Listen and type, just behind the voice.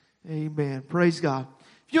Amen. Praise God.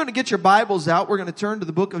 If you want to get your Bibles out, we're going to turn to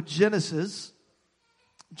the book of Genesis.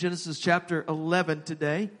 Genesis chapter 11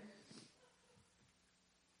 today.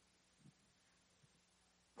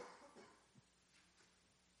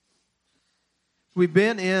 We've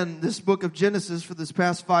been in this book of Genesis for this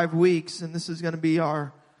past 5 weeks, and this is going to be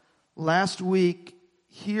our last week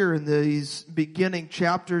here in these beginning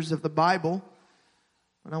chapters of the Bible.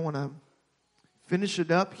 And I want to finish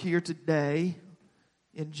it up here today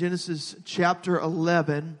in Genesis chapter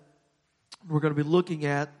 11. We're going to be looking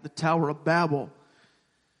at the Tower of Babel.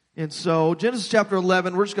 And so Genesis chapter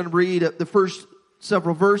 11, we're just going to read the first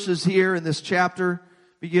several verses here in this chapter.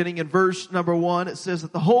 Beginning in verse number 1, it says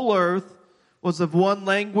that the whole earth was of one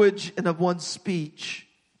language and of one speech.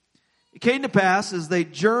 It came to pass as they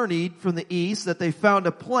journeyed from the east that they found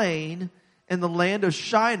a plain in the land of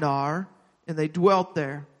Shinar, and they dwelt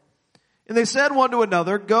there. And they said one to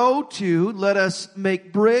another, "Go to, let us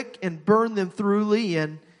make brick and burn them thoroughly."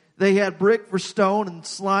 And they had brick for stone, and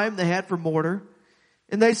slime they had for mortar.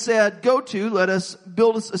 And they said, "Go to, let us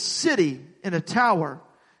build us a city and a tower,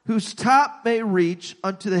 whose top may reach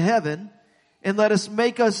unto the heaven, and let us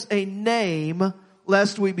make us a name,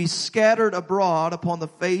 lest we be scattered abroad upon the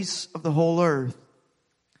face of the whole earth."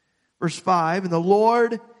 Verse 5, "And the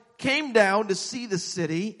Lord came down to see the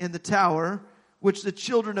city and the tower, which the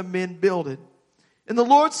children of men builded. And the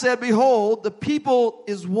Lord said, Behold, the people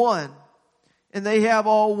is one, and they have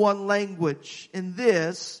all one language. And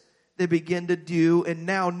this they begin to do, and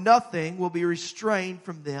now nothing will be restrained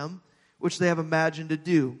from them, which they have imagined to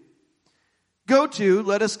do. Go to,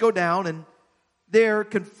 let us go down, and there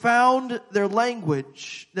confound their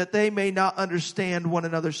language, that they may not understand one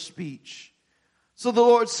another's speech. So the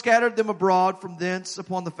Lord scattered them abroad from thence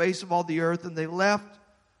upon the face of all the earth, and they left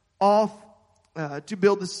off to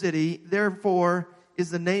build the city. Therefore is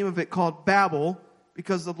the name of it called Babel,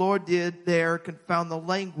 because the Lord did there confound the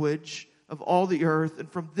language of all the earth, and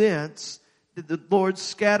from thence did the Lord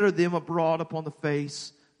scatter them abroad upon the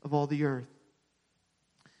face of all the earth."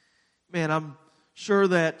 Man, I'm sure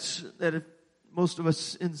that if most of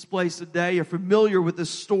us in this place today are familiar with this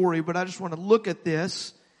story, but I just want to look at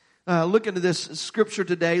this, look into this scripture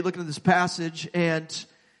today, look into this passage, and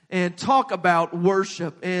talk about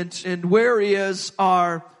worship, and where is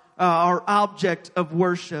our object of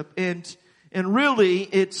worship, and really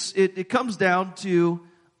it comes down to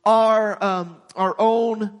our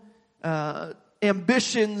own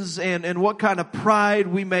ambitions and what kind of pride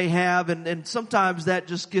we may have, and sometimes that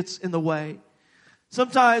just gets in the way.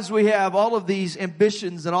 Sometimes we have all of these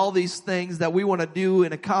ambitions and all these things that we want to do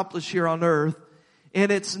and accomplish here on earth,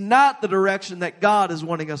 and it's not the direction that God is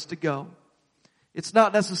wanting us to go. It's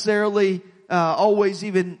not necessarily always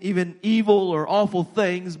even evil or awful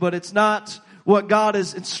things, but it's not what God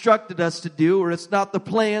has instructed us to do, or it's not the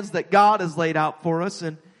plans that God has laid out for us.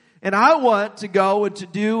 And I want to go and to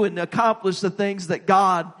do and accomplish the things that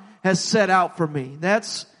God has set out for me.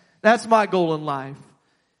 That's my goal in life.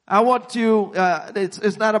 I want to,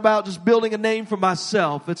 it's not about just building a name for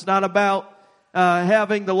myself. It's not about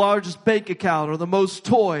having the largest bank account or the most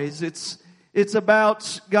toys. It's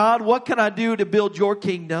about, God, what can I do to build your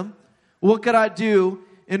kingdom? What can I do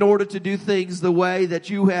in order to do things the way that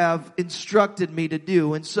you have instructed me to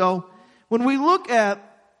do? And so when we look at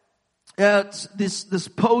this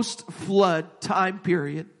post-flood time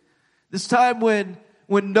period, this time when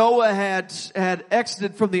Noah had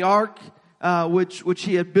exited from the ark, which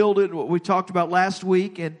he had builded, what we talked about last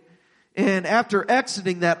week, and after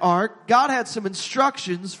exiting that ark, God had some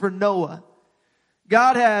instructions for Noah.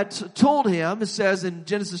 God had told him, it says in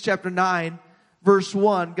Genesis chapter 9, verse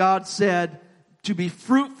 1, God said to be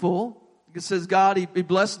fruitful. It says he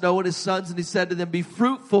blessed Noah and his sons, and he said to them, "Be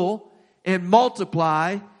fruitful and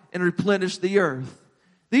multiply and replenish the earth."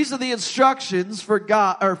 These are the instructions for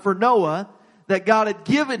Noah that God had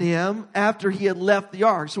given him after he had left the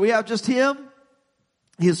ark. So we have just him,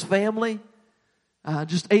 his family,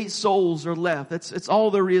 just 8 souls are left. It's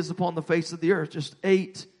all there is upon the face of the earth, just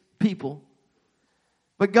 8 people.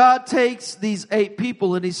 But God takes these 8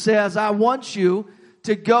 people and he says, "I want you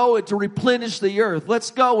to go and to replenish the earth.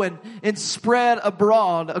 Let's go and spread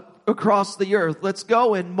abroad across the earth. Let's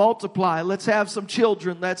go and multiply. Let's have some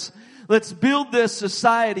children. Let's build this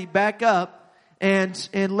society back up, and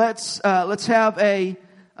let's have a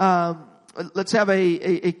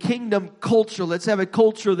kingdom culture. Let's have a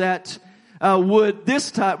culture that would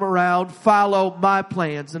this time around follow my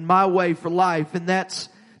plans and my way for life, and that's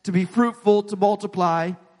to be fruitful, to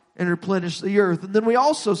multiply, and replenish the earth." And then we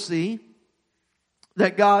also see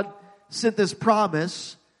that God sent this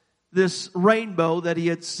promise, this rainbow that he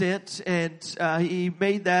had sent, and he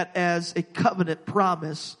made that as a covenant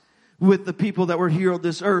promise. with the people that were here on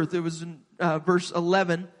this earth. It was in verse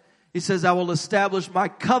 11. He says, I will establish my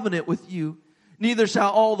covenant with you. Neither shall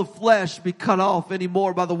all the flesh be cut off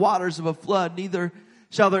anymore by the waters of a flood. Neither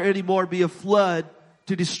shall there anymore be a flood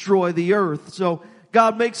to destroy the earth. So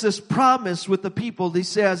God makes this promise with the people. He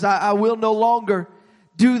says, I will no longer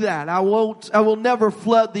do that. I will never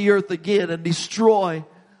flood the earth again and destroy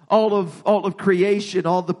all of creation,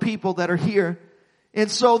 all the people that are here. And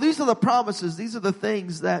so these are the promises. These are the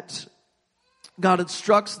things that God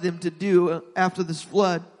instructs them to do after this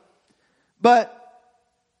flood. But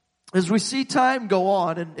as we see time go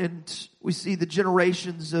on and we see the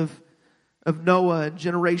generations of Noah and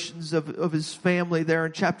generations of his family there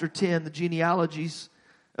in chapter 10, the genealogies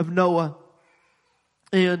of Noah.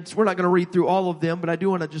 And we're not going to read through all of them, but I do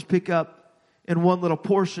want to just pick up in one little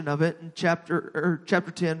portion of it. In chapter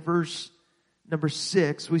 10, verse number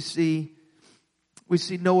 6, we see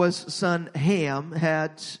Noah's son Ham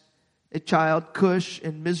had a child, Cush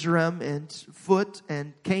and Mizraim and Phut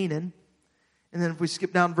and Canaan. And then if we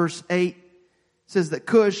skip down verse 8, it says that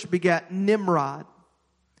Cush begat Nimrod.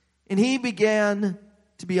 And he began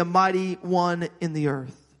to be a mighty one in the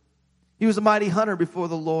earth. He was a mighty hunter before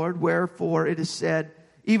the Lord, wherefore it is said,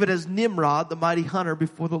 even as Nimrod, the mighty hunter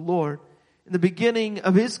before the Lord. In the beginning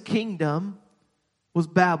of his kingdom was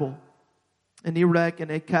Babel, and Erech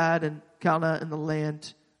and Akkad and Calneh in the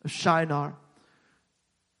land of Shinar.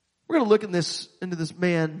 We're going to look into this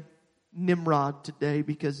man Nimrod today,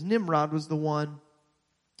 because Nimrod was the one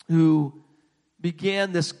who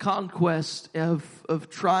began this conquest of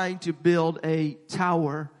trying to build a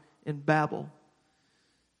tower in Babel.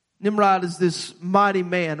 Nimrod is this mighty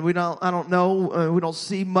man. We don't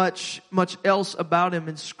see much else about him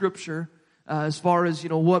in Scripture as far as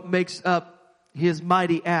what makes up his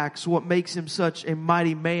mighty acts, what makes him such a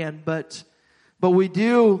mighty man. But we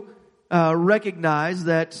do recognize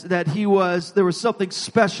that there was something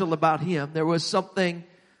special about him. There was something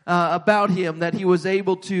about him that he was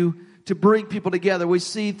able to bring people together. We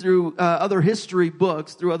see through other history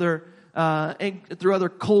books, through other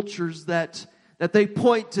cultures that they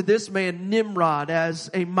point to this man Nimrod as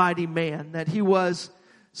a mighty man. That he was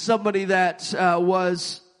somebody that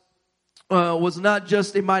was not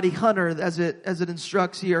just a mighty hunter, as it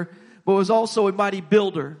instructs here, but was also a mighty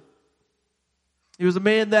builder. He was a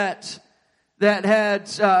man that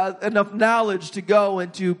had enough knowledge to go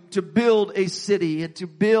and to build a city and to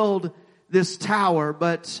build this tower,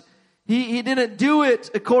 but he didn't do it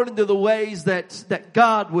according to the ways that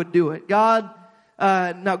God would do it. God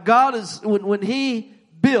is when he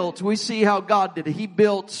built, we see how God did it. He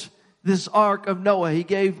built this ark of Noah. He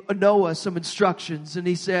gave Noah some instructions, and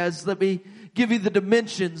he says, "Let me give you the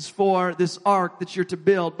dimensions for this ark that you're to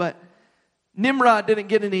build." But Nimrod didn't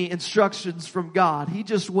get any instructions from God. He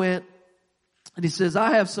just went and he says,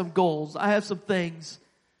 "I have some goals. I have some things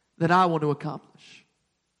that I want to accomplish.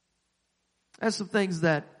 I have some things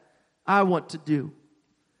that I want to do."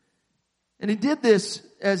 And he did this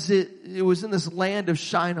as it was in this land of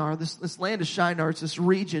Shinar. This land of Shinar, it's this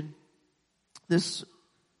region, this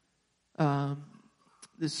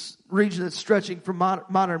region that's stretching from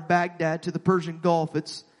modern Baghdad to the Persian Gulf.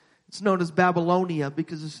 It's known as Babylonia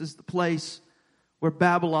because this is the place where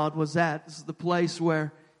Babylon was at. This is the place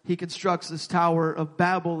where he constructs this Tower of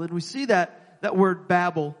Babel. And we see that word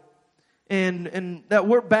Babel. And that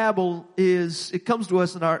word Babel it comes to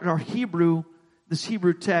us in our Hebrew, this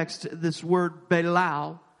Hebrew text, this word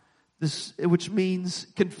Belal, which means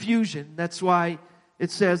confusion. That's why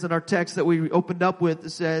it says in our text that we opened up with, it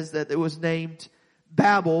says that it was named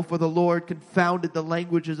Babel, for the Lord confounded the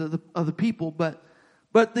languages of the people. But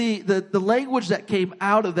the language that came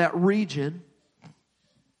out of that region,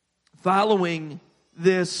 following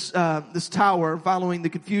this tower, following the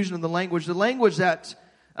confusion of the language that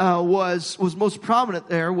was most prominent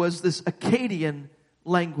there was this Akkadian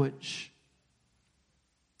language.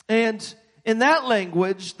 And in that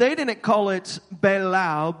language, they didn't call it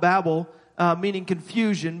Babel, meaning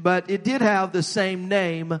confusion, but it did have the same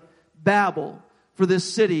name, Babel, for this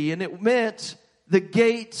city. And it meant the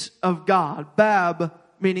gate of God. Bab,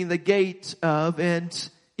 meaning the gate of, and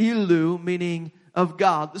Ilu, meaning of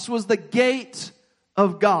God. This was the gate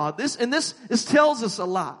of God. This tells us a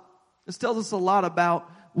lot. This tells us a lot about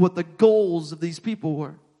what the goals of these people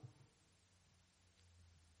were.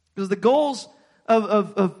 Because the goals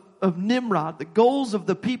of Nimrod, the goals of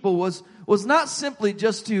the people was not simply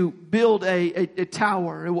just to build a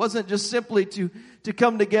tower. It wasn't just simply to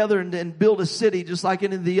come together and build a city just like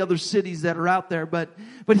any of the other cities that are out there. But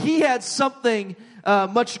he had something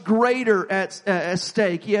much greater at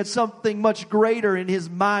stake. He had something much greater in his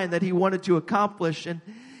mind that he wanted to accomplish. And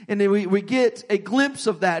And then we get a glimpse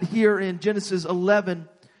of that here in Genesis 11,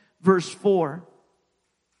 verse 4.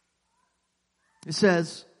 It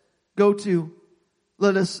says,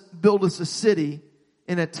 let us build us a city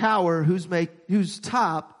and a tower whose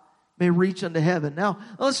top may reach unto heaven. Now,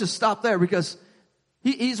 let's just stop there, because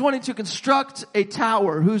he's wanting to construct a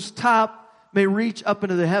tower whose top may reach up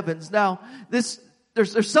into the heavens. Now, there's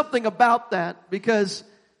something about that, because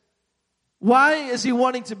why is he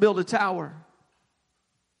wanting to build a tower?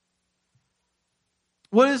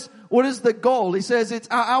 What is the goal? He says,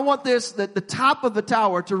 I want the top of the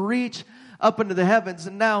tower to reach up into the heavens.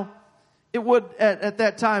 And now, it would, at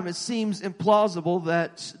that time, it seems implausible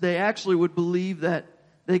that they actually would believe that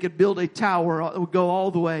they could build a tower that would go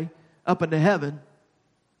all the way up into heaven.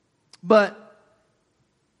 But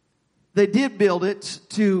they did build it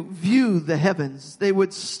to view the heavens. They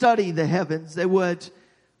would study the heavens. They would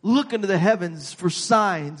look into the heavens for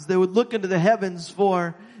signs. They would look into the heavens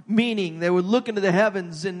for meaning. They would look into the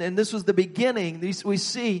heavens, and this was the beginning. We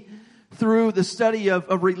see through the study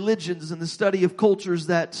of religions and the study of cultures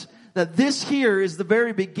that this here is the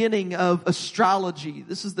very beginning of astrology.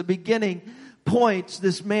 This is the beginning point.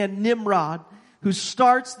 This man Nimrod, who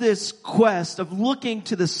starts this quest of looking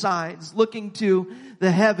to the signs, looking to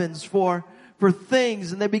the heavens for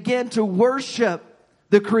things, and they began to worship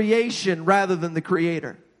the creation rather than the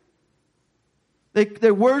Creator.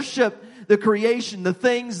 They worship the creation, the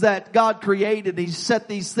things that God created. He set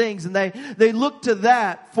these things, and they look to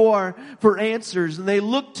that for answers, and they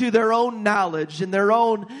look to their own knowledge and their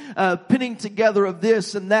own pinning together of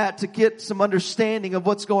this and that to get some understanding of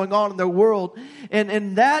what's going on in their world.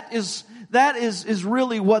 And that is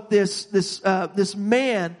really what this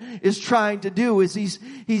man is trying to do. Is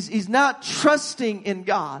he's not trusting in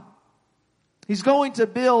God. He's going to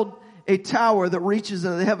build a tower that reaches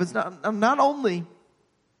into the heavens. Not only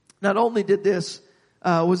did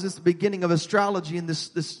was this the beginning of astrology, and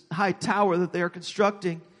this high tower that they are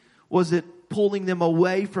constructing, was it pulling them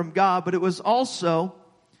away from God, but it was also,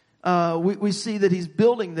 we see that he's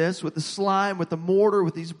building this with the slime, with the mortar,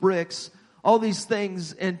 with these bricks, all these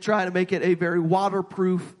things, and trying to make it a very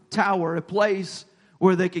waterproof tower, a place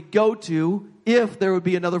where they could go to if there would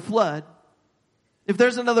be another flood. If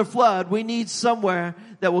there's another flood, we need somewhere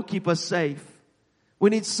that will keep us safe.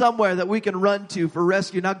 We need somewhere that we can run to for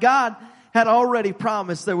rescue. Now, God had already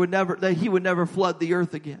promised that He would never flood the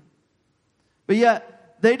earth again. But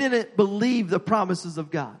yet, they didn't believe the promises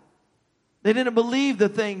of God. They didn't believe the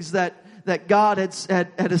things that God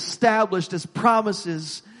had established as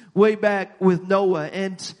promises way back with Noah.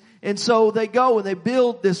 And so they go and they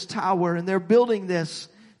build this tower, and they're building this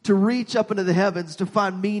to reach up into the heavens, to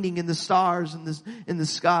find meaning in the stars and in the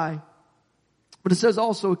sky. But it says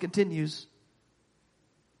also, it continues,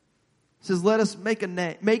 it says, let us make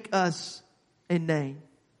us a name.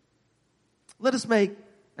 Let us make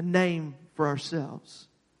a name for ourselves.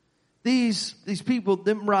 These people,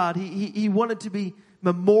 Nimrod, he wanted to be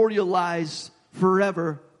memorialized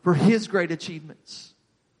forever for his great achievements.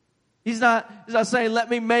 He's not saying, let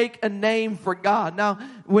me make a name for God. Now,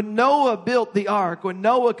 when Noah built the ark, when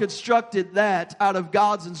Noah constructed that out of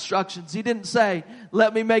God's instructions, he didn't say,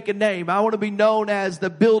 let me make a name. I want to be known as the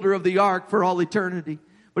builder of the ark for all eternity.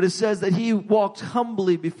 But it says that he walked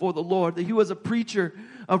humbly before the Lord, that he was a preacher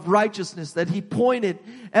of righteousness, that he pointed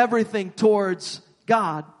everything towards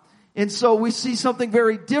God. And so we see something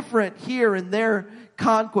very different here in their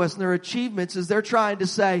conquest and their achievements, as they're trying to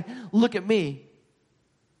say, look at me.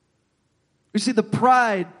 We see the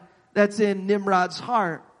pride that's in Nimrod's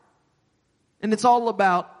heart. And it's all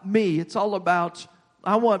about me. It's all about,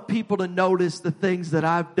 I want people to notice the things that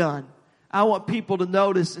I've done. I want people to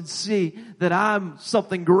notice and see that I'm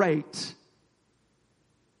something great.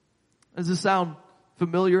 Does this sound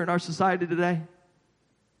familiar in our society today?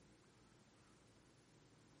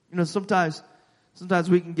 You know, sometimes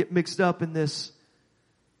we can get mixed up in this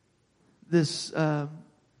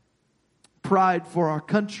pride for our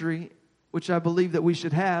country, which I believe that we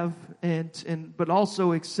should have, but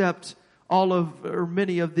also accept all of, or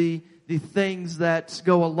many of the things that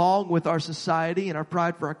go along with our society and our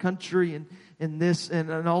pride for our country and this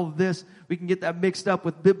and all of this. We can get that mixed up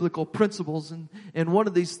with biblical principles. And one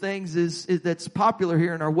of these things is that's popular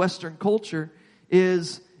here in our Western culture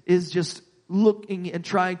is just looking and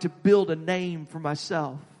trying to build a name for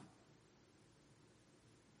myself.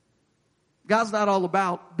 God's not all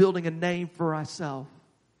about building a name for myself.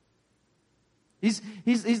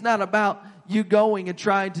 He's not about you going and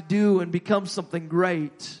trying to do and become something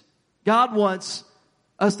great. God wants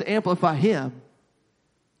us to amplify Him.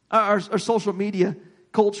 Our social media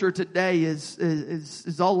culture today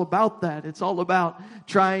is all about that. It's all about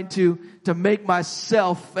trying to make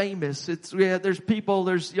myself famous.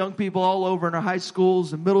 There's young people all over in our high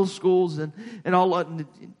schools and middle schools and all in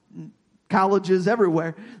colleges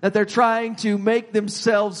everywhere that they're trying to make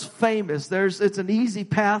themselves famous. It's an easy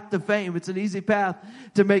path to fame. It's an easy path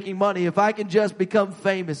to making money. If I can just become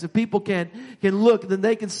famous, if people can look, then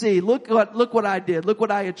they can see, look what I did, look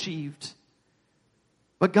what I achieved.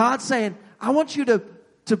 But God's saying, I want you to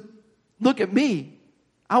look at me.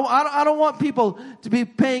 I don't want people to be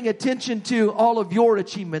paying attention to all of your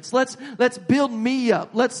achievements. Let's build me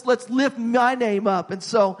up. Let's lift my name up.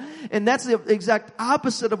 And that's the exact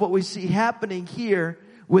opposite of what we see happening here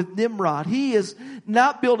with Nimrod. He is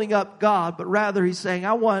not building up God, but rather he's saying,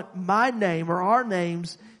 I want my name or our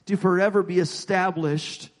names to forever be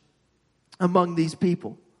established among these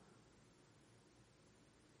people.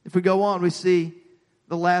 If we go on, we see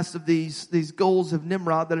the last of these goals of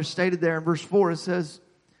Nimrod that are stated there in verse 4. It says,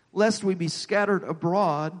 lest we be scattered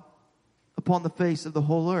abroad upon the face of the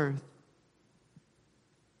whole earth.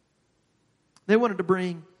 They wanted to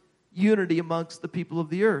bring unity amongst the people of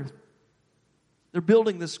the earth. They're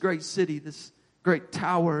building this great city, this great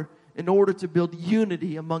tower, in order to build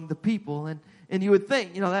unity among the people. And you would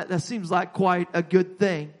think, that seems like quite a good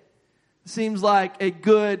thing. Seems like a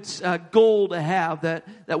good goal to have,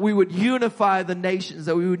 that we would unify the nations,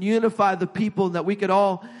 that we would unify the people, and that we could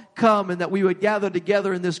all come and that we would gather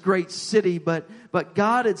together in this great city. But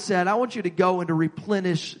God had said, I want you to go and to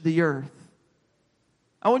replenish the earth.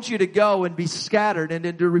 I want you to go and be scattered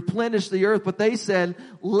and to replenish the earth. But they said,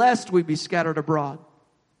 lest we be scattered abroad.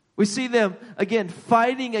 We see them, again,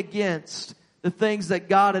 fighting against the things that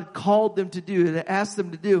God had called them to do, that asked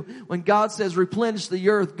them to do. When God says replenish the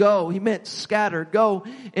earth, go, he meant scatter. Go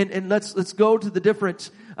and let's go to the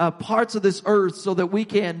different parts of this earth so that we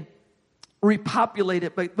can repopulate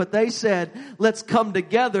it. But they said, let's come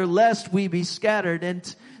together lest we be scattered.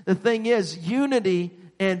 And the thing is, unity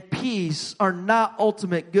and peace are not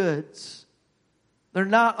ultimate goods. They're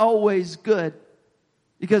not always good,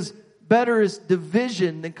 because better is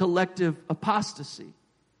division than collective apostasy.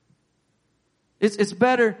 It's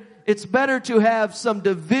better to have some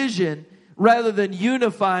division rather than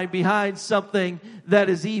unifying behind something that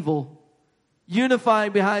is evil.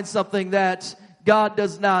 Unifying behind something that God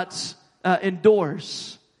does not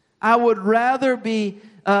endorse. I would rather be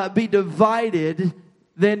divided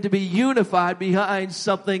than to be unified behind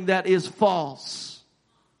something that is false.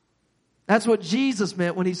 That's what Jesus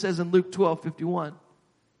meant when he says in Luke 12:51,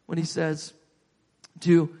 when he says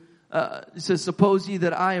suppose ye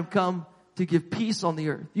that I am come to give peace on the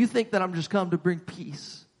earth. You think that I'm just come to bring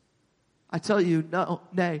peace. I tell you, no,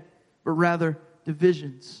 nay, but rather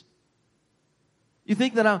divisions. You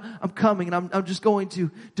think that I'm coming and I'm just going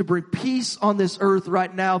to bring peace on this earth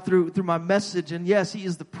right now through my message. And yes, he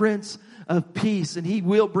is the Prince of Peace, and he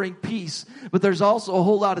will bring peace. But there's also a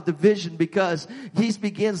whole lot of division, because he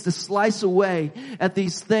begins to slice away at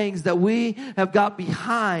these things that we have got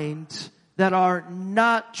behind that are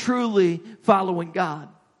not truly following God.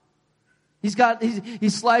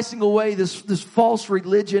 He's slicing away this false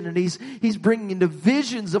religion, and he's bringing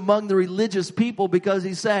divisions among the religious people, because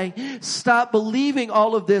he's saying, stop believing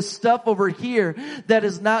all of this stuff over here that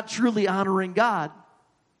is not truly honoring God.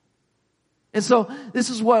 And so this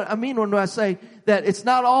is what I mean when I say that it's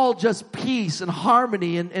not all just peace and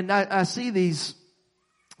harmony. And I see these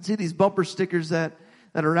bumper stickers that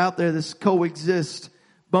are out there, this coexist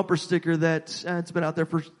bumper sticker that it's been out there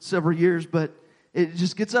for several years, but it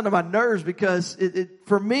just gets under my nerves, because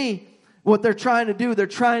for me, what they're trying to do, they're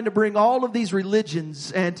trying to bring all of these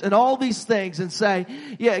religions and all these things and say,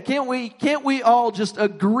 yeah, can't we all just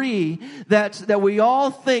agree that we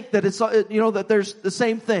all think that it's, that there's the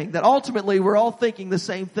same thing, that ultimately we're all thinking the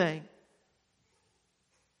same thing?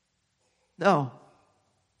 No,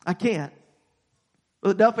 I can't.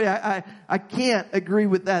 Philadelphia, I can't agree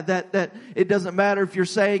with that it doesn't matter if you're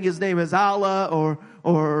saying his name is Allah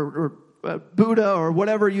or Buddha or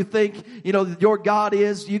whatever you think, your God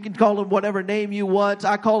is. You can call him whatever name you want.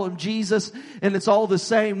 I call him Jesus, and it's all the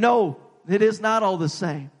same. No, it is not all the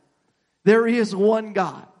same. There is one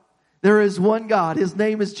God. There is one God. His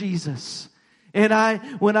name is Jesus. And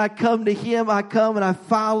when I come to him, I come and I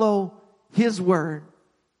follow his word.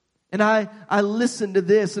 And I listen to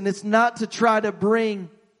this, and it's not to try to bring,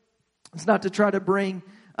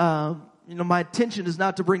 my intention is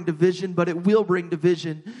not to bring division, but it will bring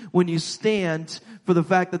division when you stand for the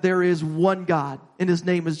fact that there is one God, and his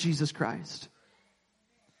name is Jesus Christ.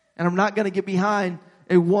 And I'm not going to get behind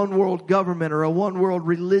a one world government or a one world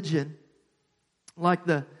religion like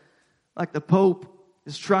the Pope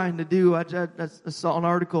is trying to do. I saw an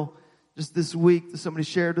article just this week that somebody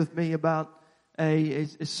shared with me about a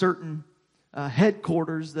certain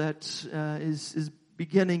headquarters that is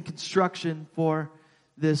beginning construction for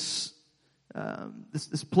this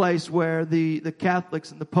place where the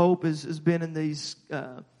Catholics and the Pope has been in these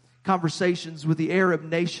conversations with the Arab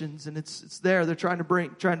nations, and it's there. They're trying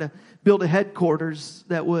to build a headquarters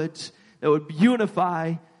that would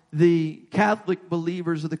unify the Catholic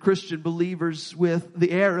believers or the Christian believers with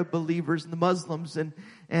the Arab believers and the Muslims.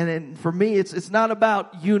 And for me, it's not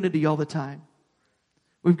about unity all the time.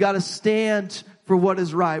 We've got to stand for what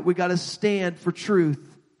is right. We've got to stand for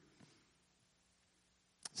truth.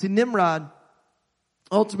 See, Nimrod,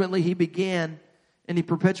 ultimately he began and he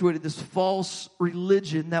perpetuated this false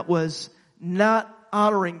religion that was not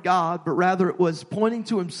honoring God, but rather it was pointing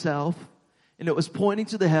to himself, and it was pointing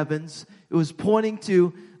to the heavens. It was pointing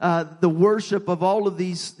to the worship of all of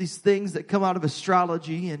these things that come out of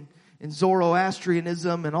astrology and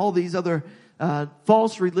Zoroastrianism and all these other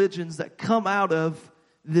false religions that come out of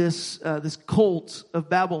this cult of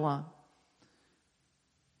Babylon.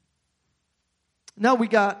 Now we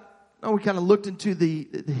kind of looked into the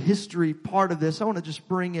history part of this. I want to just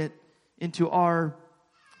bring it into our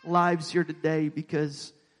lives here today,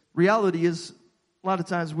 because reality is a lot of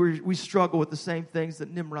times we struggle with the same things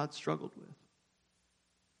that Nimrod struggled with.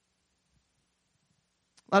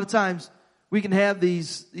 A lot of times we can have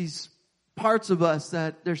these parts of us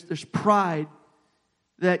that there's pride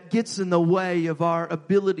that gets in the way of our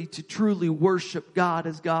ability to truly worship God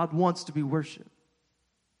as God wants to be worshiped.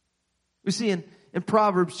 We see in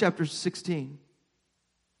Proverbs chapter 16.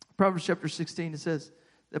 Proverbs chapter 16, it says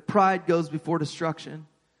that pride goes before destruction,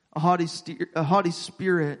 a haughty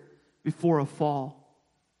spirit before a fall.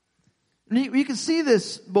 And you can see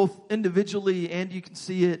this both individually and you can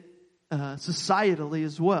see it societally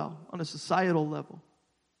as well, on a societal level.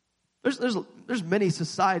 There's many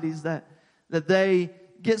societies that they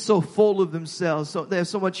get so full of themselves, so they have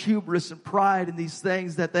so much hubris and pride in these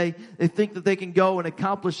things that they think that they can go and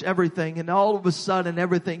accomplish everything, and all of a sudden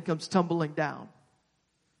everything comes tumbling down.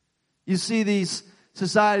 You see these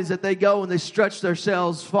societies that they go and they stretch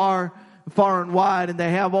themselves far and wide, and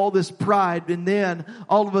they have all this pride, and then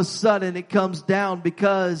all of a sudden it comes down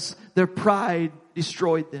because their pride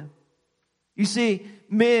destroyed them. You see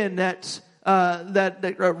men that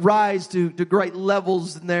rise to great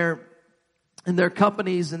levels in their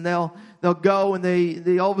companies, and they'll go and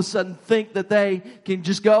they all of a sudden think that they can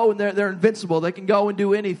just go and they're invincible. They can go and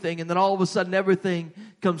do anything, and then all of a sudden everything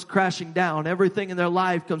comes crashing down. Everything in their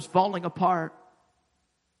life comes falling apart.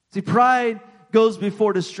 See, pride goes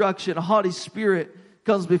before destruction. A haughty spirit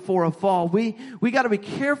comes before a fall. We got to be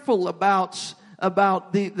careful about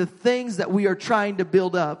the things that we are trying to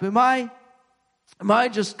build up. Am I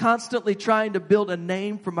just constantly trying to build a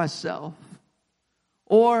name for myself?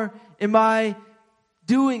 Or am I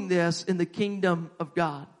doing this in the kingdom of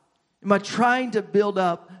God? Am I trying to build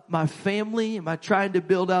up my family? Am I trying to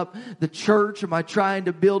build up the church? Am I trying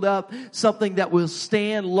to build up something that will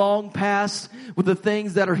stand long past with the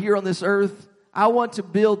things that are here on this earth? I want to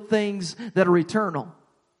build things that are eternal.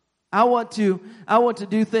 I want to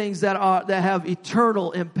do things that have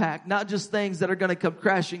eternal impact, not just things that are going to come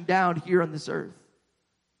crashing down here on this earth.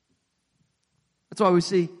 That's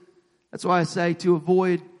why I say, to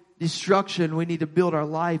avoid destruction, we need to build our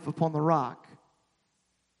life upon the rock.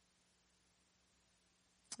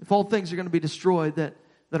 If all things are going to be destroyed that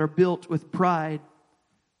are built with pride,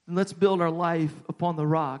 then let's build our life upon the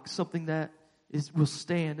rock, something that will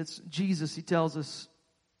stand. It's Jesus, he tells us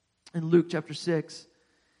in Luke chapter 6.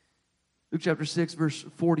 Luke chapter 6, verse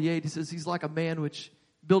 48, he says, he's like a man which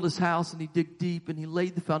built his house and he digged deep and he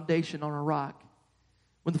laid the foundation on a rock.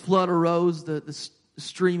 When the flood arose, the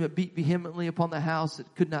stream, it beat vehemently upon the house. It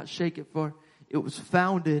could not shake it, for it was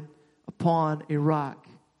founded upon a rock.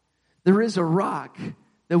 There is a rock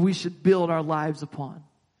that we should build our lives upon.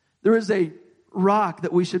 There is a rock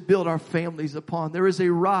that we should build our families upon. There is a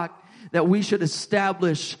rock that we should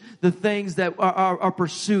establish the things that are our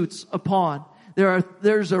pursuits upon.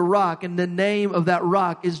 There's a rock, and the name of that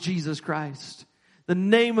rock is Jesus Christ. The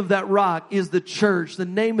name of that rock is the church. The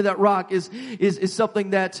name of that rock is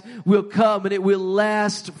something that will come and it will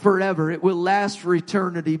last forever. It will last for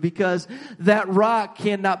eternity, because that rock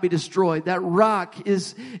cannot be destroyed. That rock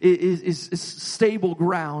is stable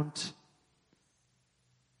ground.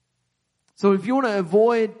 So if you want to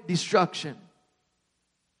avoid destruction,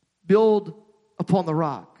 build upon the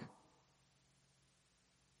rock.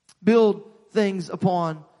 Build things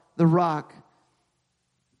upon the rock.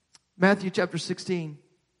 Matthew chapter 16,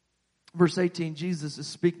 verse 18, Jesus is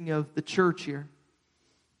speaking of the church here.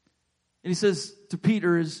 And he says to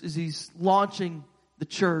Peter as he's launching the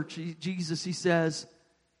church, he says,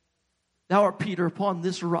 "Thou art Peter, upon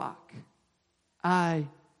this rock I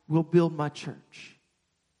will build my church.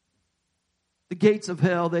 The gates of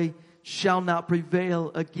hell, they shall not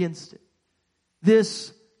prevail against it."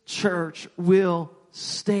 This church will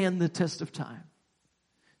stand the test of time.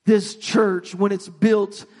 This church, when it's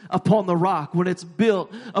built upon the rock, when it's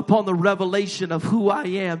built upon the revelation of who I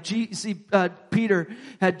am. Peter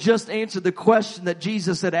had just answered the question that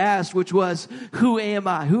Jesus had asked, which was, who am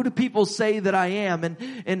I? Who do people say that I am?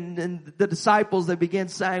 And the disciples, they began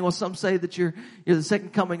saying, well, some say that you're the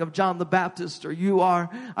second coming of John the Baptist, or you are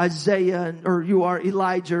Isaiah, or you are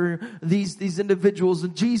Elijah, or these individuals.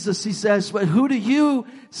 And Jesus, he says, but who do you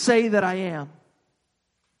say that I am?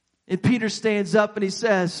 And Peter stands up and he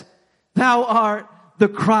says, "Thou art the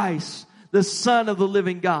Christ, the Son of the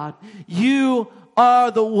living God." You are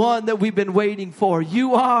the one that we've been waiting for.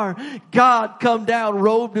 You are God come down,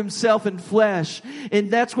 robed himself in flesh.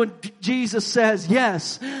 And that's when Jesus says,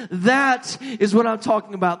 yes, that is what I'm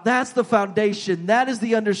talking about. That's the foundation. That is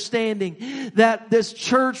the understanding that this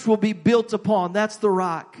church will be built upon. That's the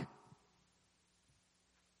rock.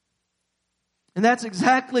 And that's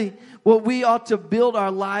exactly what we ought to build our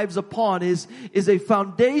lives upon, is a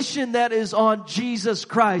foundation that is on Jesus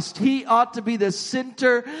Christ. He ought to be the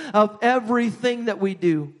center of everything that we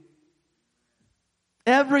do.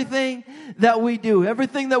 Everything that we do,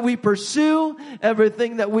 everything that we pursue,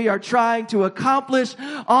 everything that we are trying to accomplish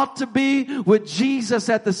ought to be with Jesus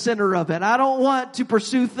at the center of it. I don't want to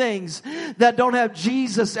pursue things that don't have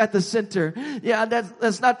Jesus at the center. Yeah,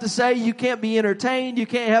 that's not to say you can't be entertained. You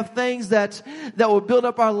can't have things that will build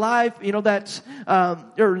up our life, that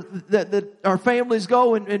our families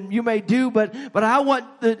go and you may do, but I want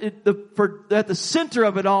at the center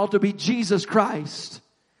of it all to be Jesus Christ.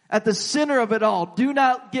 At the center of it all. Do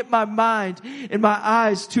not get my mind and my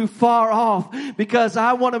eyes too far off, because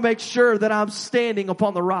I want to make sure that I'm standing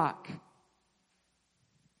upon the rock.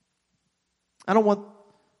 I don't want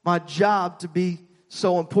my job to be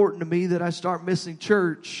so important to me that I start missing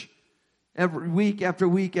church every week after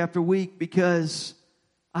week after week because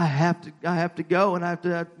I have to go and I have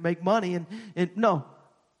to make money. And no,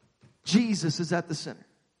 Jesus is at the center.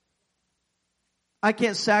 I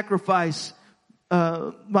can't sacrifice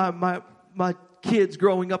my kids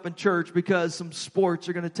growing up in church because some sports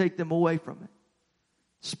are going to take them away from it.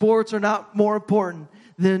 Sports are not more important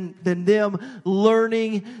than them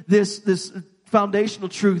learning this foundational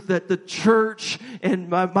truth that the church and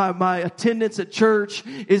my attendance at church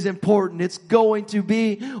is important. It's going to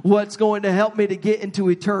be what's going to help me to get into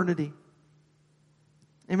eternity.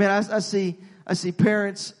 Amen. I see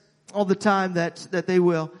parents all the time that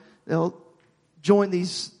they'll join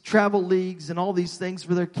these travel leagues and all these things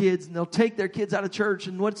for their kids, and they'll take their kids out of church,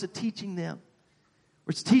 and what's it teaching them?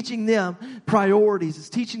 It's teaching them priorities. It's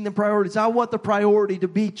teaching them priorities. I want the priority to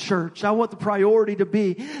be church. I want the priority to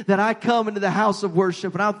be that I come into the house of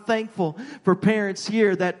worship. And I'm thankful for parents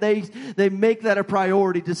here that they make that a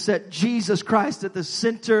priority to set Jesus Christ at the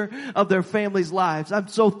center of their families' lives. I'm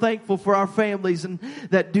so thankful for our families and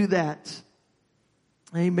that do that.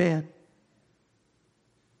 Amen.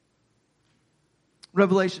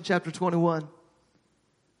 Revelation chapter 21,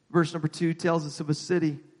 verse number 2 tells us of a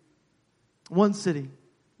city, one city,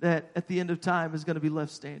 that at the end of time is going to be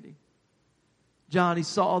left standing. John, he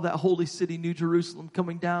saw that holy city, New Jerusalem,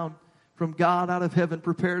 coming down from God out of heaven,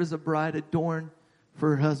 prepared as a bride adorned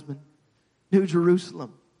for her husband. New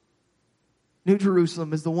Jerusalem. New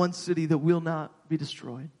Jerusalem is the one city that will not be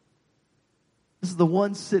destroyed. This is the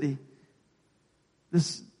one city,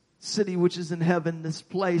 this city which is in heaven, this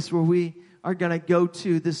place where we are going to go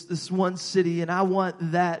to, this one city. And I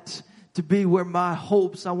want that to be where my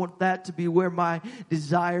hopes, I want that to be where my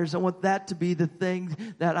desires, I want that to be the thing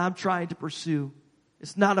that I'm trying to pursue.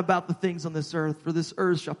 It's not about the things on this earth, for this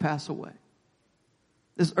earth shall pass away.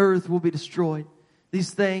 This earth will be destroyed. These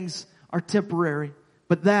things are temporary,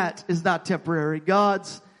 but that is not temporary.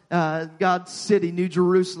 God's city, New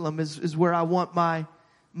Jerusalem, is where I want my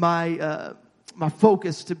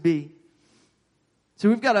focus to be.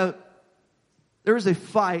 So there is a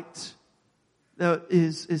fight that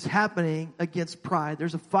is happening against pride.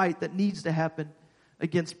 There's a fight that needs to happen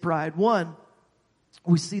against pride. One,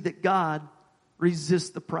 we see that God resists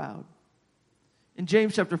the proud. In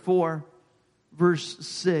James chapter 4, verse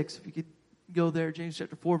 6, if you could go there, James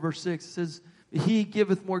chapter 4, verse 6, it says, He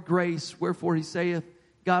giveth more grace, wherefore he saith,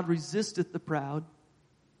 God resisteth the proud,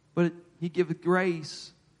 but he giveth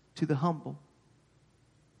grace to the humble.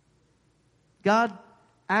 God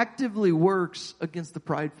actively works against the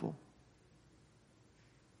prideful.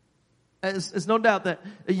 It's no doubt that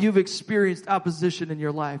you've experienced opposition in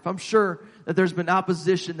your life. I'm sure that there's been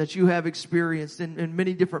opposition that you have experienced in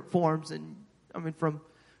many different forms. And I mean, from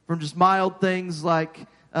just mild things like,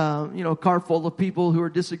 a car full of people who are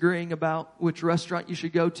disagreeing about which restaurant you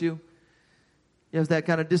should go to. You have that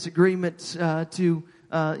kind of disagreement to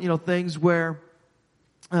things where,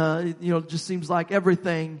 it just seems like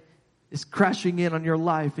everything is crashing in on your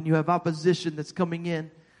life, and you have opposition that's coming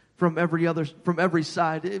in from every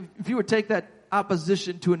side. If you would take that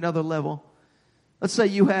opposition to another level, let's say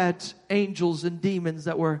you had angels and demons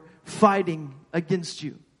that were fighting against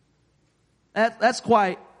you. That's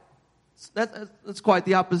quite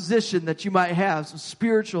the opposition that you might have, some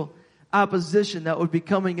spiritual opposition that would be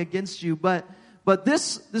coming against you. But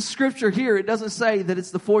this scripture here, it doesn't say that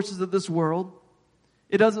it's the forces of this world.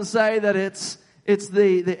 It doesn't say that it's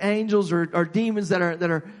the angels or demons that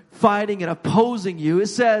are fighting and opposing you. It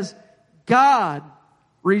says God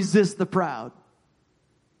resists the proud.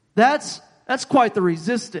 That's quite the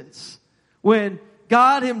resistance. When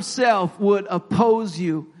God himself would oppose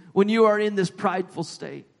you when you are in this prideful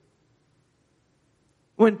state.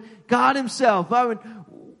 When God himself,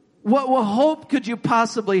 what hope could you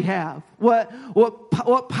possibly have?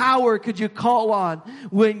 What power could you call on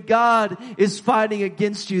when God is fighting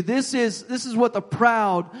against you? This is what the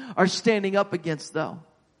proud are standing up against, though.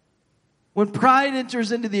 When pride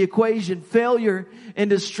enters into the equation, failure and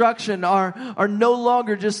destruction are no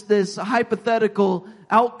longer just this hypothetical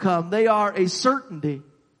outcome. They are a certainty.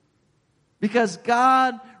 Because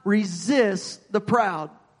God resists the proud.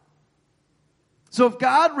 So if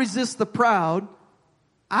God resists the proud,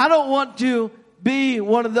 I don't want to be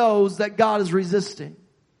one of those that God is resisting.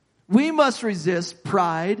 We must resist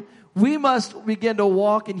pride. We must begin to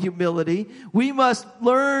walk in humility. We must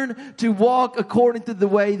learn to walk according to the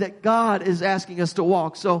way that God is asking us to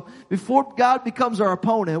walk. So before God becomes our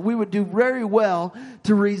opponent, we would do very well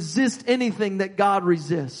to resist anything that God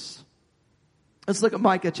resists. Let's look at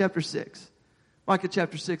Micah chapter 6. Micah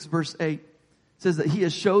chapter 6 verse 8 says that he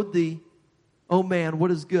has showed thee, O man,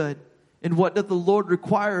 what is good. And what doth the Lord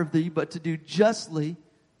require of thee but to do justly,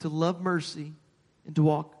 to love mercy, and to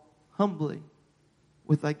walk humbly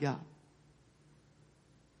with thy God.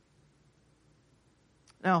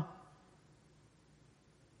 Now,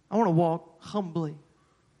 I want to walk humbly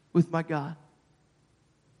with my God.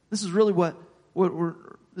 This is really what we're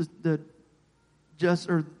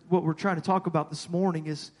trying to talk about this morning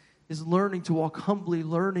is learning to walk humbly,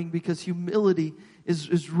 learning because humility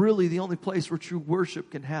is really the only place where true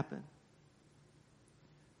worship can happen.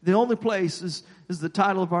 The only place is the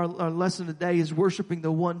title of our lesson today is worshiping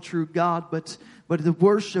the one true God, but the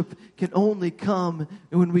worship can only come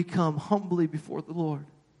when we come humbly before the Lord.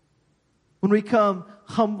 When we come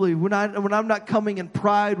humbly, when I'm not coming in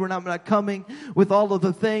pride, when I'm not coming with all of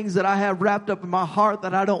the things that I have wrapped up in my heart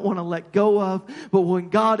that I don't want to let go of, but when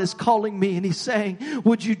God is calling me and he's saying,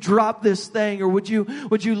 would you drop this thing or would you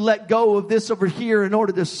let go of this over here in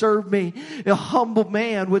order to serve me? A humble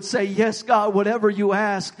man would say, yes, God, whatever you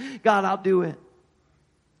ask, God, I'll do it.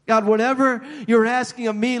 God, whatever you're asking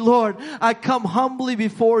of me, Lord, I come humbly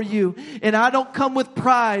before you. And I don't come with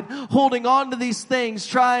pride, holding on to these things,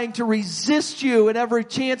 trying to resist you at every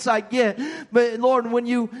chance I get. But Lord, when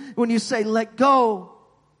you say, let go,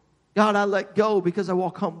 God, I let go because I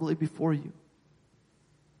walk humbly before you.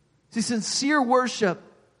 See, sincere worship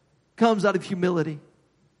comes out of humility.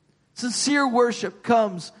 Sincere worship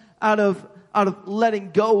comes out of letting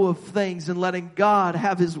go of things and letting God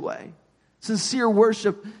have his way. Sincere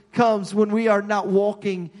worship comes when we are not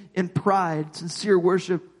walking in pride. Sincere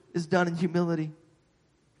worship is done in humility.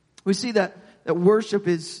 We see that worship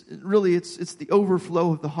is really, it's the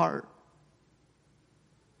overflow of the heart.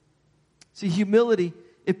 See, humility,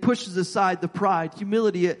 it pushes aside the pride.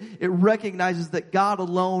 Humility, it recognizes that God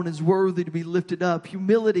alone is worthy to be lifted up.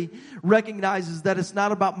 Humility recognizes that it's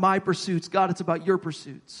not about my pursuits. God, it's about your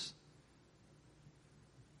pursuits.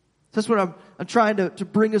 That's what I'm trying to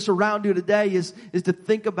bring us around to today is to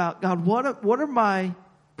think about, God, what are my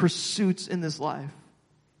pursuits in this life?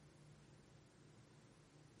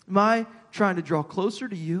 Am I trying to draw closer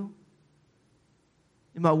to you?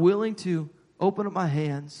 Am I willing to open up my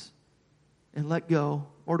hands and let go?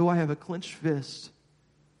 Or do I have a clenched fist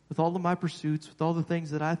with all of my pursuits, with all the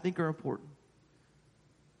things that I think are important?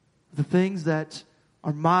 The things that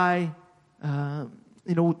are my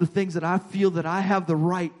the things that I feel that I have the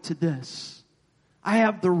right to this. I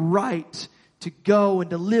have the right to go and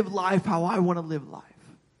to live life how I want to live life.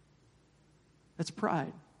 That's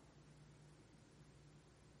pride.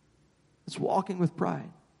 It's walking with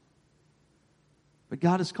pride. But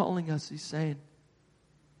God is calling us. He's saying,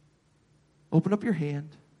 open up your hand.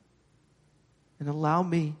 and allow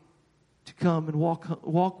me to come and walk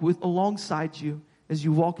alongside you as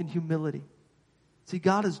you walk in humility. See,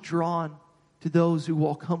 God is drawn to those who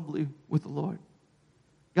walk humbly with the Lord.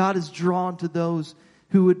 God is drawn to those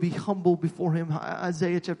who would be humble before Him.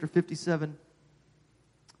 Isaiah chapter 57,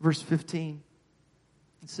 verse 15.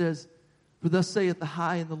 It says, "For thus saith the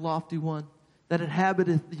high and the lofty one, that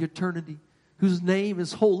inhabiteth the eternity, whose name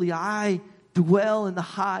is holy. I dwell in the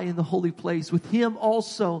high and the holy place, with him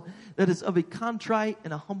also that is of a contrite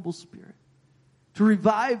and a humble spirit, to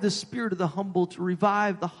revive the spirit of the humble, to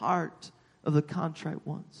revive the heart of the contrite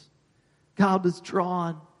ones." God is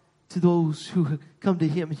drawn to those who come to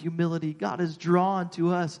Him in humility. God is drawn to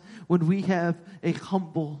us when we have a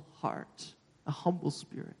humble heart, a humble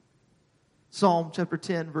spirit. Psalm chapter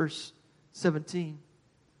 10, verse 17.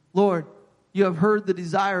 "Lord, you have heard the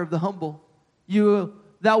desire of the humble.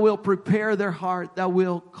 Thou wilt prepare their heart. Thou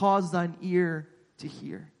wilt cause thine ear to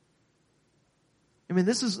hear." I mean,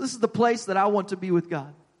 this is the place that I want to be with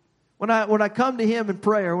God. When I come to Him in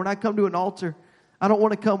prayer, when I come to an altar, I don't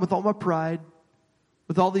want to come with all my pride,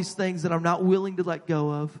 with all these things that I'm not willing to let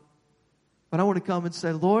go of. But I want to come and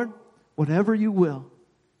say, "Lord, whatever you will,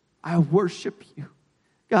 I worship you.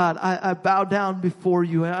 God, I bow down before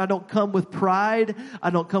you. I don't come with pride.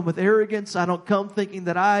 I don't come with arrogance. I don't come thinking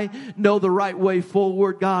that I know the right way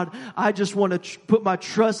forward. God, I just want to put my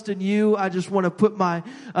trust in you. I just want to put my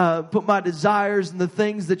desires and the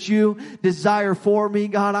things that you desire for me.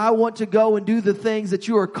 God, I want to go and do the things that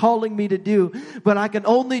you are calling me to do. But I can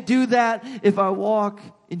only do that if I walk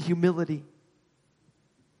in humility.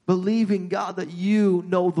 Believing, God, that you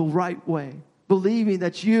know the right way. Believing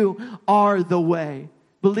that you are the way.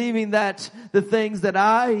 Believing that the things that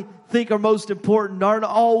I think are most important aren't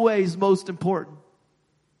always most important.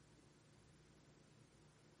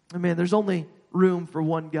 I mean, there's only room for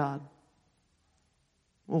one God.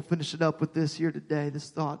 We'll finish it up with this here today,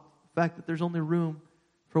 this thought. The fact that there's only room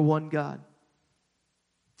for one God.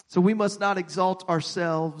 So we must not exalt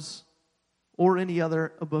ourselves or any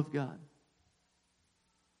other above God.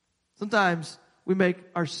 Sometimes we make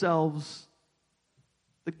ourselves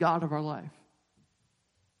the God of our life.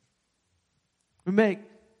 We make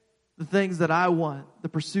the things that I want, the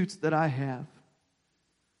pursuits that I have.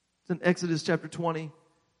 It's in Exodus chapter 20,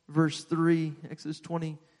 verse 3. Exodus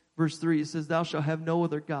 20, verse 3. It says, "Thou shalt have no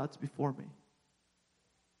other gods before me."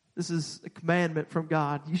 This is a commandment from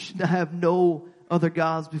God. You should have no other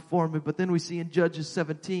gods before me. But then we see in Judges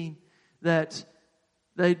 17 that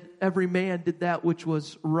every man did that which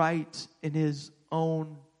was right in his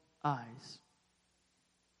own eyes.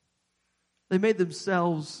 They made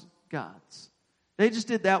themselves gods. They just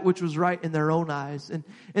did that which was right in their own eyes.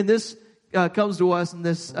 And this comes to us in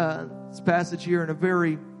this passage here in a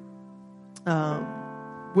very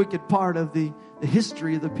wicked part of the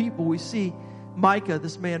history of the people. We see Micah,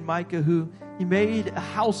 this man Micah, who he made a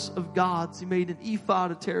house of gods. He made an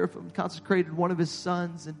ephod, a teraphim, consecrated one of his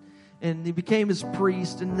sons, and he became his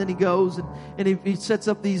priest. And then he goes and he sets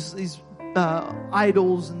up these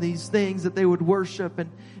idols and these things that they would worship.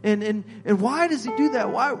 And why does he do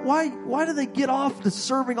that? Why do they get off to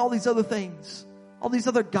serving all these other things, all these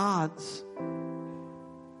other gods?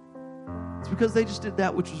 It's because they just did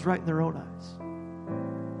that which was right in their own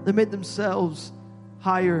eyes. They made themselves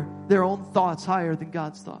higher, their own thoughts higher than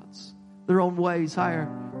God's thoughts, their own ways higher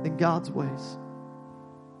than God's ways.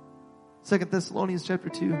 2 Thessalonians chapter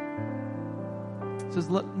 2 says,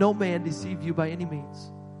 "Let no man deceive you by any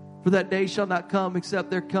means. For that day shall not come,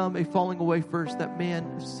 except there come a falling away first, that man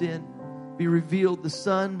of sin be revealed, the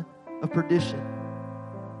son of perdition,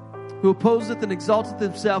 who opposeth and exalteth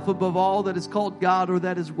himself above all that is called God or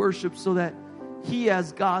that is worshipped, so that he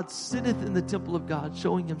as God sitteth in the temple of God,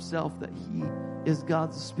 showing himself that he is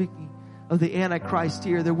God." Speaking of the Antichrist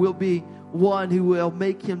here, there will be one who will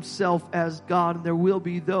make himself as God, and there will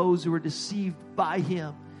be those who are deceived by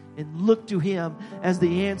him and look to him as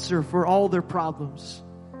the answer for all their problems.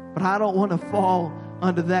 But I don't want to fall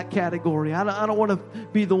under that category. I don't want to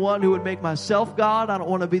be the one who would make myself God. I don't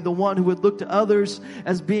want to be the one who would look to others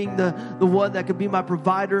as being the one that could be my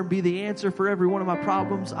provider and be the answer for every one of my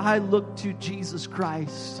problems. I look to Jesus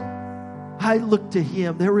Christ. I look to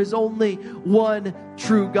Him. There is only one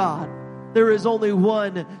true God. There is only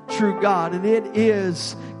one true God, and it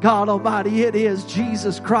is God Almighty. It is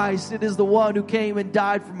Jesus Christ. It is the one who came and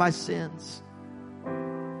died for my sins.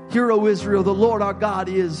 Hear, O Israel, the Lord our God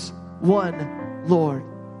is one Lord.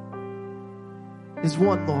 Is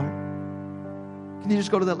one Lord. Can you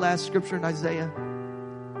just go to that last scripture in Isaiah?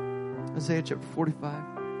 Isaiah chapter 45.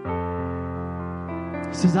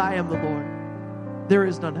 He says, "I am the Lord. There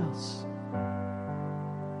is none else.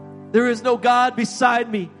 There is no God beside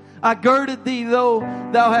me. I girded thee, though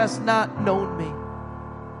thou hast not known me,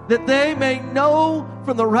 that they may know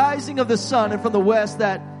from the rising of the sun and from the west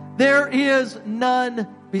that there is none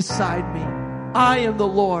beside me. I am the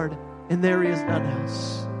Lord, and there is none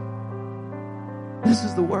else. This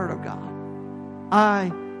is the word of God.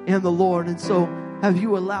 I am the Lord. And so, have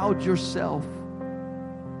you allowed yourself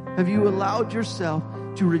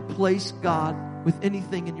to replace God with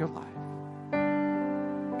anything in your life?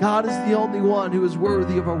 God is the only one who is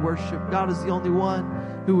worthy of our worship. God is the only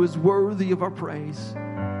one who is worthy of our praise.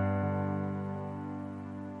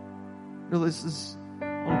 Really, this is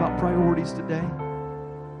all about priorities today.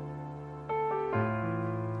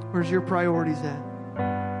 Where's your priorities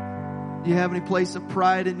at? Do you have any place of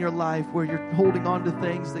pride in your life where you're holding on to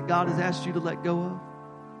things that God has asked you to let go of?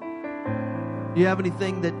 Do you have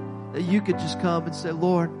anything that you could just come and say,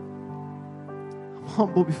 Lord, I'm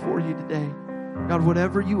humble before you today. God,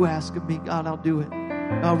 whatever you ask of me, God, I'll do it.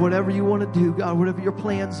 God, whatever you want to do, God, whatever your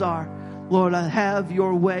plans are, Lord, I have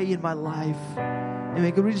your way in my life.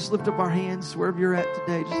 Amen. Could we just lift up our hands wherever you're at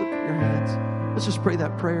today? Just lift up your hands. Let's just pray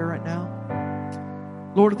that prayer right now.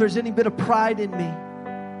 Lord, if there's any bit of pride in me,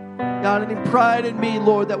 God, any pride in me,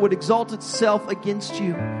 Lord, that would exalt itself against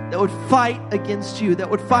you, that would fight against you, that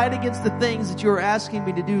would fight against the things that you're asking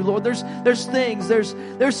me to do. Lord, there's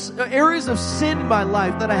areas of sin in my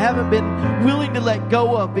life that I haven't been willing to let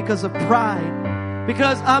go of because of pride.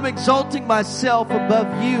 Because I'm exalting myself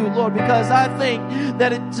above you, Lord, because I think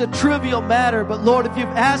that it's a trivial matter. But Lord, if you've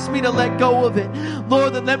asked me to let go of it,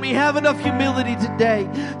 Lord, then let me have enough humility today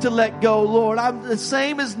to let go, Lord. I'm the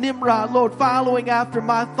same as Nimrod, Lord, following after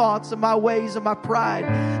my thoughts and my ways and my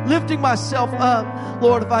pride, lifting myself up,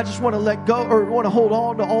 Lord, if I just want to let go or want to hold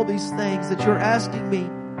on to all these things that you're asking me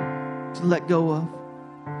to let go of.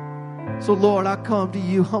 So Lord, I come to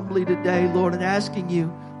you humbly today, Lord, and asking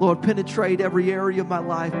you, Lord, penetrate every area of my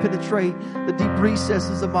life. Penetrate the deep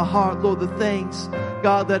recesses of my heart, Lord, the things,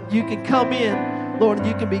 God, that you can come in, Lord, and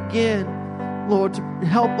you can begin, Lord, to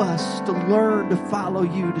help us to learn to follow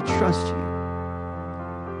you, to trust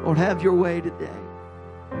you. Lord, have your way today.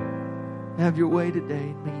 Have your way today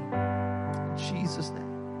in me. In Jesus'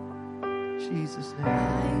 name. In Jesus' name.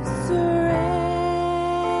 I surrender.